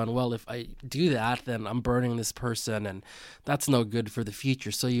there going, well, if I do that, then I'm burning this person, and that's no good for the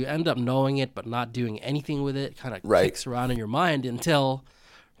future. So you end up knowing it but not doing anything with it. Kind of kicks around in your mind until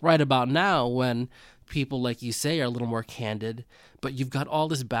right about now, when people, like you say, are a little more candid, but you've got all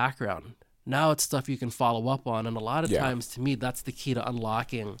this background. Now it's stuff you can follow up on, and a lot of times, to me, that's the key to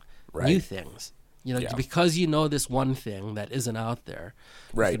unlocking new things. Because you know this one thing that isn't out there,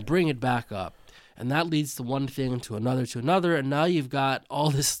 you can bring it back up, and that leads to one thing to another, and now you've got all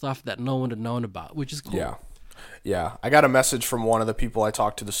this stuff that no one had known about, which is cool. Yeah. I got a message from one of the people I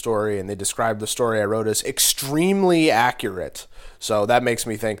talked to the story, and they described the story I wrote as extremely accurate. So that makes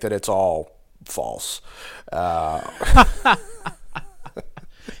me think that it's all false.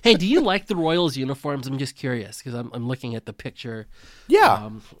 Hey, do you like the Royals uniforms? I'm just curious because I'm looking at the picture.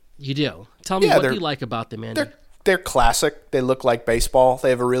 Yeah. You do. Tell me, what do you like about them, Andy? They're classic. They look like baseball. They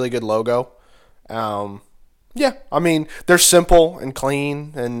have a really good logo. Yeah, I mean, they're simple and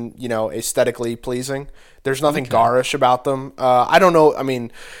clean and, aesthetically pleasing. There's nothing garish about them. I don't know. I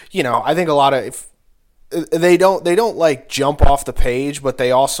mean, I think a lot of they don't like jump off the page, but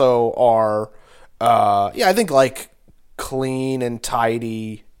they also are, I think like clean and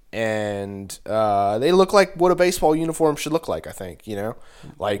tidy, and they look like what a baseball uniform should look like. I think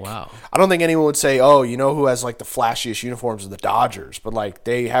Wow. I don't think anyone would say, oh, who has like the flashiest uniforms of the Dodgers, but like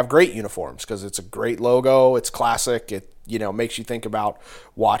they have great uniforms because it's a great logo, it's classic, it makes you think about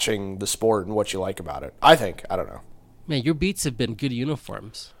watching the sport and what you like about it. I don't know. Man, your beats have been good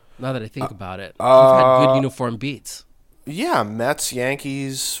uniforms. Now that I think about it, you've had good uniform beats. Yeah, Mets,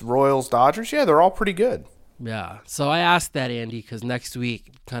 Yankees, Royals, Dodgers. Yeah, they're all pretty good. Yeah. So I asked that, Andy, because next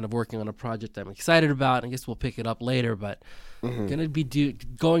week, kind of working on a project I'm excited about. I guess we'll pick it up later, but gonna be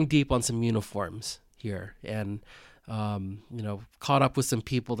going deep on some uniforms here, and caught up with some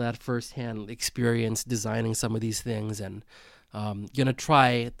people that had firsthand experience designing some of these things, and gonna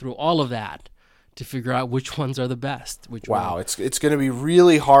try through all of that to figure out which ones are the best. Wow, it's going to be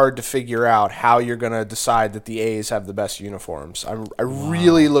really hard to figure out how you're going to decide that the A's have the best uniforms. I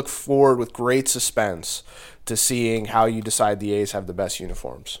really look forward with great suspense to seeing how you decide the A's have the best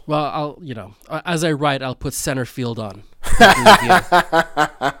uniforms. Well, as I write, I'll put center field on.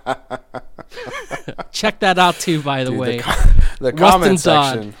 Check that out too, by the way. The comment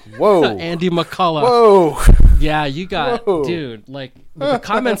section. Whoa. Andy McCullough. Whoa. Yeah, you got, dude, like, the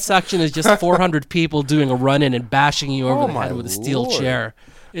comment section is just 400 people doing a run-in and bashing you over the head with a steel chair.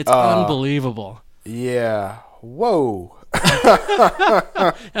 It's unbelievable. Yeah. Whoa.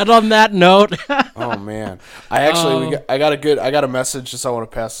 And on that note, oh man, I got a message. Just I want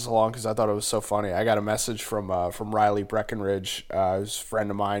to pass this along because I thought it was so funny. I got a message from Riley Breckenridge, who's a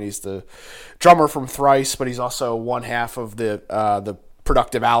friend of mine. He's the drummer from Thrice, but he's also one half of the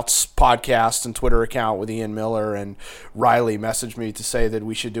Productive Outs podcast and Twitter account with Ian Miller. And Riley messaged me to say that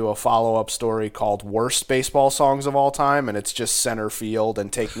we should do a follow-up story called Worst Baseball Songs of All Time, and it's just Center Field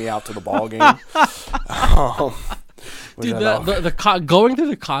and Take Me Out to the Ball Game. Dude, going through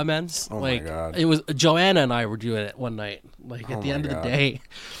the comments, my God. It was Joanna and I were doing it one night, at the end of the day,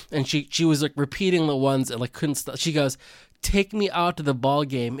 and she was like repeating the ones and like couldn't stop. She goes, "Take Me Out to the Ball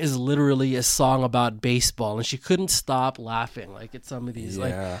Game" is literally a song about baseball, and she couldn't stop laughing at some of these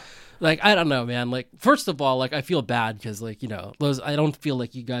like I don't know, man. Like, first of all, I feel bad because those, I don't feel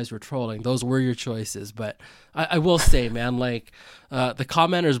like you guys were trolling. Those were your choices, but I will say, man, the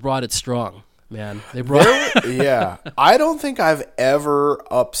commenters brought it strong. Man, they brought yeah. I don't think I've ever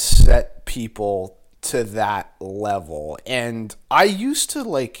upset people to that level. And I used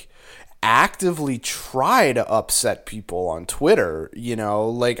to actively try to upset people on Twitter,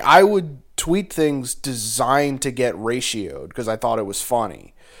 I would tweet things designed to get ratioed because I thought it was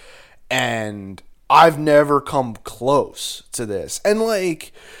funny. And I've never come close to this. And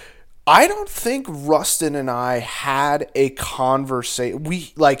I don't think Rustin and I had a conversation.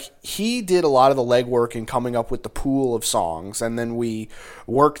 He did a lot of the legwork in coming up with the pool of songs, and then we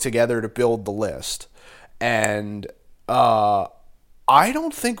worked together to build the list. And I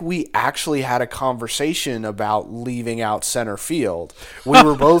don't think we actually had a conversation about leaving out Center Field. We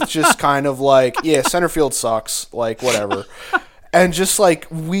were both just kind of yeah, Center Field sucks, whatever. And just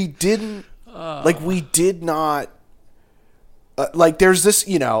we didn't, we did not. There's this,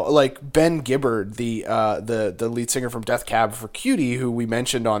 Ben Gibbard, the lead singer from Death Cab for Cutie, who we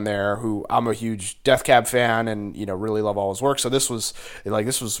mentioned on there, who I'm a huge Death Cab fan and, really love all his work. So this was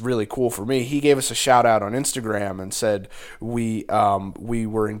really cool for me. He gave us a shout out on Instagram and said we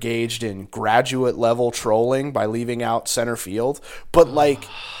were engaged in graduate level trolling by leaving out Center Field. But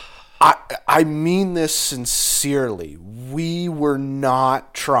I mean this sincerely. We were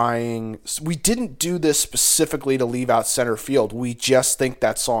not trying. We didn't do this specifically to leave out Center Field. We just think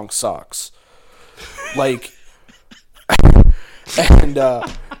that song sucks. And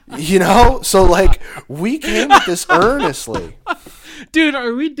so we came at this earnestly. Dude,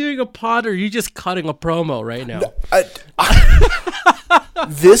 are we doing a pod or are you just cutting a promo right now?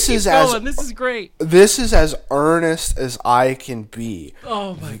 This is great. This is as earnest as I can be.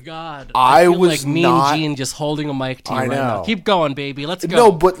 Oh my God! I feel was like not. Mean Gene just holding a mic to you I right know. now. Keep going, baby. Let's go.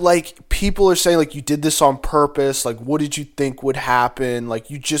 No, but people are saying you did this on purpose. What did you think would happen?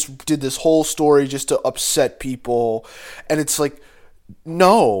 You just did this whole story just to upset people, and it's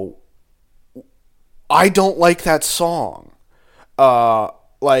no, I don't like that song. I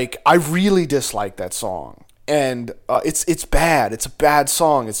really dislike that song. And it's bad. It's a bad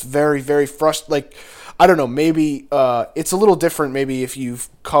song. It's very, very frustrating. I don't know, maybe it's a little different. Maybe if you've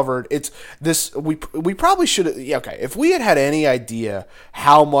covered we probably should. Yeah, okay, if we had any idea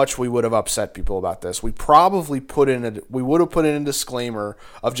how much we would have upset people about this, we probably would have put in a disclaimer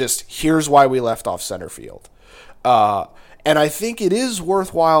of just here's why we left off center field. And I think it is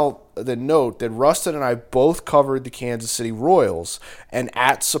worthwhile to note that Rustin and I both covered the Kansas City Royals, and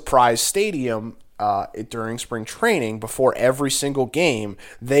at Surprise Stadium during spring training, before every single game,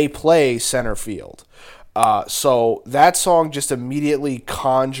 they play center field. So that song just immediately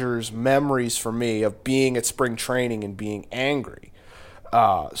conjures memories for me of being at spring training and being angry.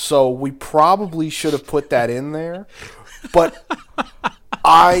 So we probably should have put that in there. But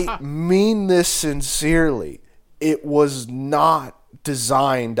I mean this sincerely. It was not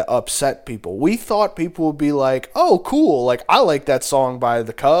designed to upset people. We thought people would be like, "Oh, cool! Like I like that song by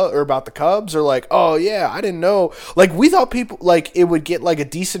the Cubs or about the Cubs," or like, "Oh yeah, I didn't know." Like we thought people like it would get like a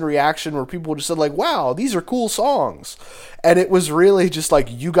decent reaction where people just said like, "Wow, these are cool songs," and it was really just like,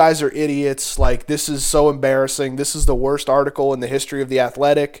 "You guys are idiots! Like this is so embarrassing. This is the worst article in the history of the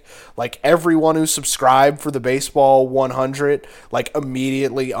Athletic." Like everyone who subscribed for the Baseball 100 like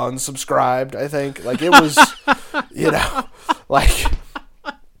immediately unsubscribed. I think like it was, like.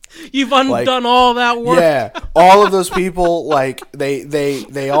 You've undone all that work. Yeah, all of those people, like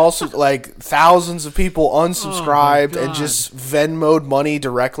they also like thousands of people unsubscribed and just Venmo'd money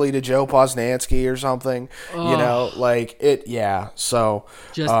directly to Joe Posnanski or something. Like it. Yeah, so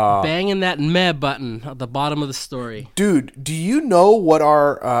just banging that meh button at the bottom of the story. Dude, do you know what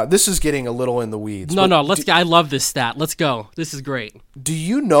our? This is getting a little in the weeds. No. I love this stat. Let's go. This is great. Do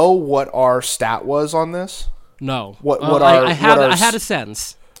you know what our stat was on this? No. I had a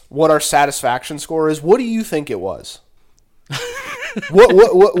sense. What our satisfaction score is? What do you think it was?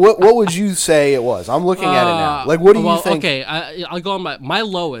 what would you say it was? I'm looking at it now. Like, what do you think? Okay, I'll go on my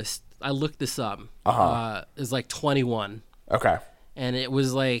lowest. I looked this up. Is like 21. Okay. And it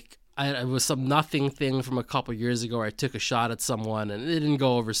was like it was some nothing thing from a couple years ago where I took a shot at someone and it didn't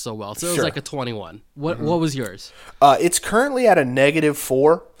go over so well. So it was like a 21. What was yours? It's currently at a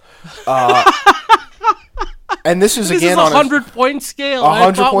 -4. And this is again on a 100-point scale.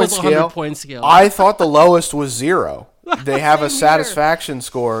 100-point scale. I thought the lowest was 0. They have a satisfaction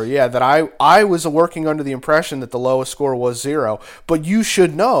score. Yeah, that I was working under the impression that the lowest score was 0. But you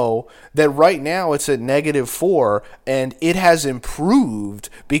should know that right now it's at -4, and it has improved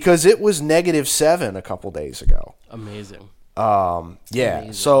because it was -7 a couple days ago. Amazing. Yeah.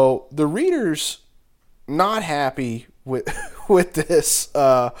 Amazing. So the readers not happy with this,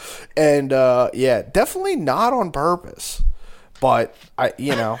 definitely not on purpose, but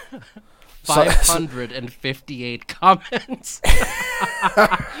 558 comments.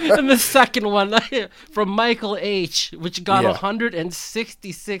 And the second one from Michael H., which got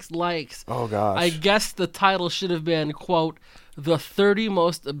 166 likes. Oh gosh. I guess the title should have been, quote, "The 30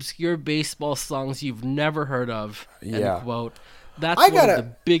 most obscure baseball songs you've never heard of," end quote. That's one of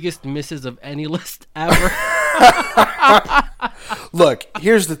the biggest misses of any list ever. Look,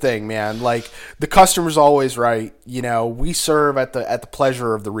 here's the thing, man. Like, the customer's always right. We serve at the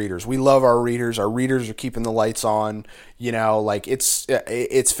pleasure of the readers. We love our readers. Our readers are keeping the lights on. Like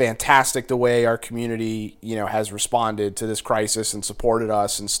it's fantastic the way our community, has responded to this crisis and supported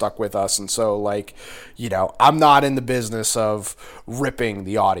us and stuck with us. And so, like, I'm not in the business of ripping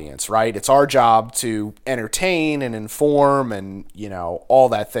the audience, right? It's our job to entertain and inform and, all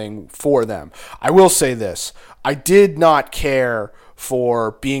that thing for them. I will say this. I did not care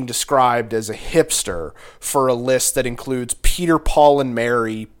for being described as a hipster for a list that includes Peter, Paul, and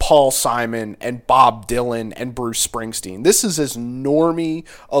Mary, Paul Simon, and Bob Dylan, and Bruce Springsteen. This is as normie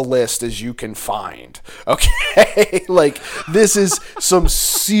a list as you can find, okay? Like, this is some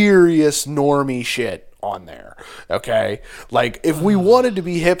serious normie shit on there, okay? Like, if we wanted to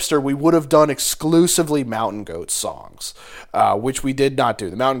be hipster, we would have done exclusively Mountain Goats songs, which we did not do.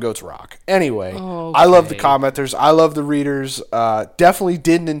 The Mountain Goats rock. Anyway, okay. I love the commenters. I love the readers. Definitely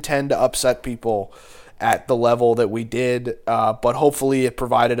didn't intend to upset people at the level that we did, but hopefully it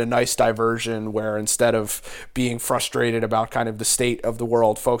provided a nice diversion where instead of being frustrated about kind of the state of the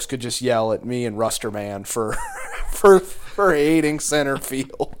world, folks could just yell at me and Rusterman for hating center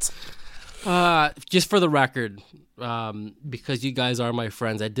field. Just for the record, because you guys are my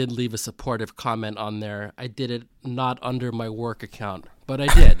friends, I did leave a supportive comment on there. I did it not under my work account, but I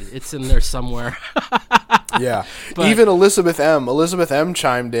did. It's in there somewhere. Yeah. But even Elizabeth M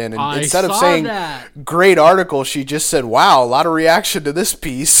chimed in, and instead of saying great article, she just said, "Wow, a lot of reaction to this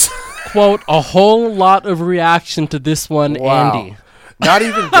piece." Quote, "A whole lot of reaction to this one, wow. Andy." Not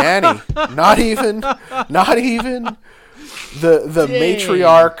even Danny. Not even the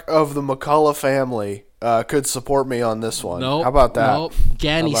matriarch of the McCullough family could support me on this one. Nope. How about that? Nope.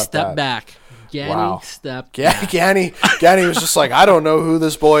 Ganny, step back. Ganny, step back. Ganny was just like, I don't know who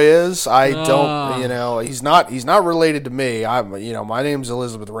this boy is. I don't, he's not related to me. My name's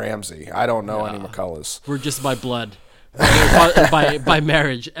Elizabeth Ramsey. I don't know any McCulloughs. We're just by blood, by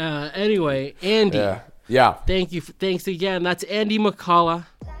marriage. Anyway, Andy. Yeah. Thank you. Thanks again. That's Andy McCullough,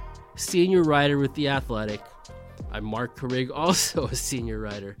 senior writer with The Athletic. I'm Mark Carrig, also a senior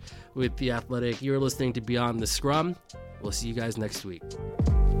writer with The Athletic. You're listening to Beyond the Scrum. We'll see you guys next week.